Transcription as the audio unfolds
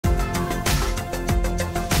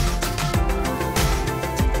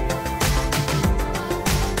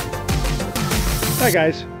Hi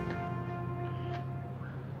guys.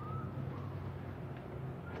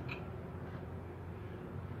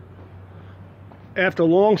 After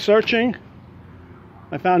long searching,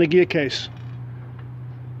 I found a gear case.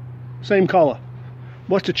 Same color.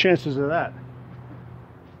 What's the chances of that?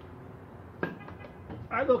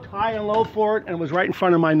 I looked high and low for it and it was right in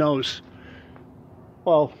front of my nose.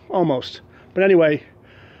 Well, almost. But anyway,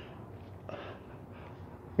 I'm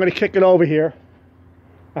going to kick it over here.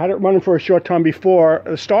 I had it running for a short time before.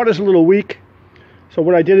 The starter's a little weak, so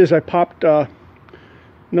what I did is I popped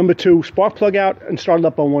number 2 spark plug out and started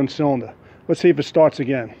up on 1 cylinder. Let's see if it starts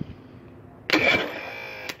again.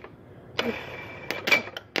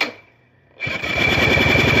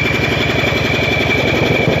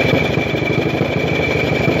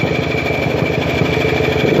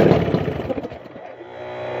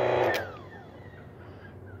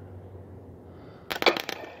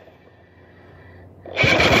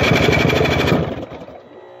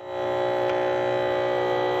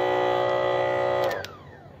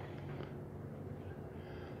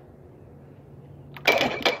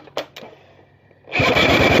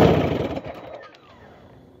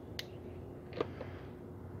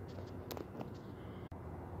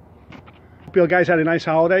 Hope you guys had a nice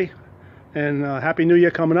holiday, and Happy New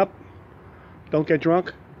Year coming up. Don't get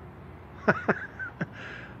drunk.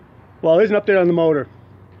 Well, here's an update on the motor.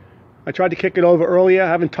 I tried to kick it over earlier. I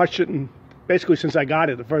haven't touched it basically since I got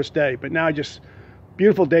it the first day, but now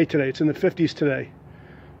beautiful day today. It's in the 50s today.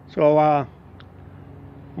 So I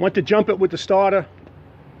went to jump it with the starter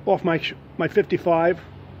off my 55,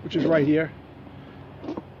 which is right here,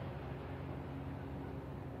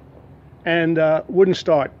 and wouldn't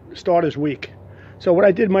start. Starter's weak. So what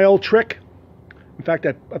I did, my old trick, in fact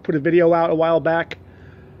I put a video out a while back,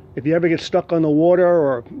 if you ever get stuck on the water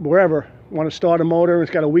or wherever, want to start a motor and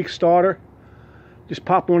it's got a weak starter, just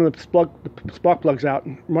pop one of the spark plugs out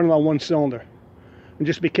and run it on 1 cylinder, and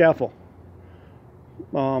just be careful.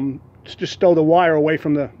 Just stow the wire away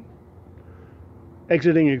from the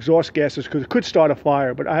exiting exhaust gases, because it could start a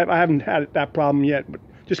fire, but I haven't had that problem yet, but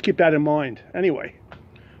just keep that in mind. Anyway,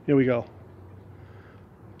 here we go.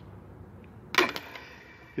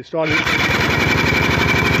 It started.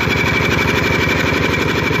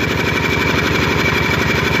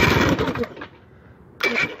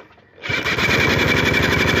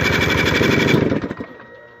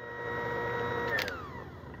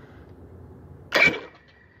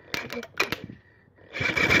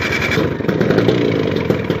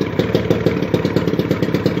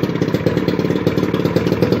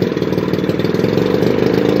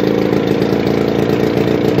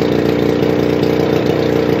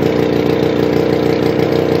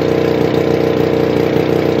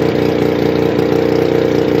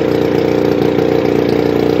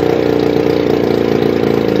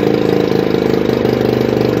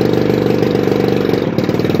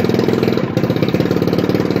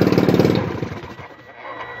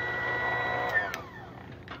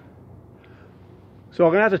 So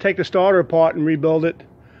I'm going to have to take the starter apart and rebuild it,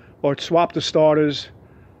 or swap the starters,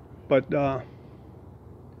 but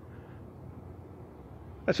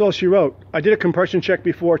that's all she wrote. I did a compression check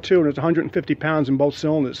before too, and it's 150 pounds in both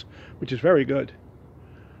cylinders, which is very good.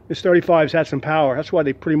 This 35's had some power. That's why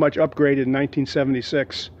they pretty much upgraded in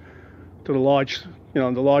 1976 to the large, the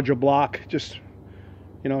larger block. Just,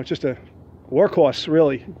 it's just a workhorse,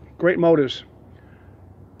 really. Great motors.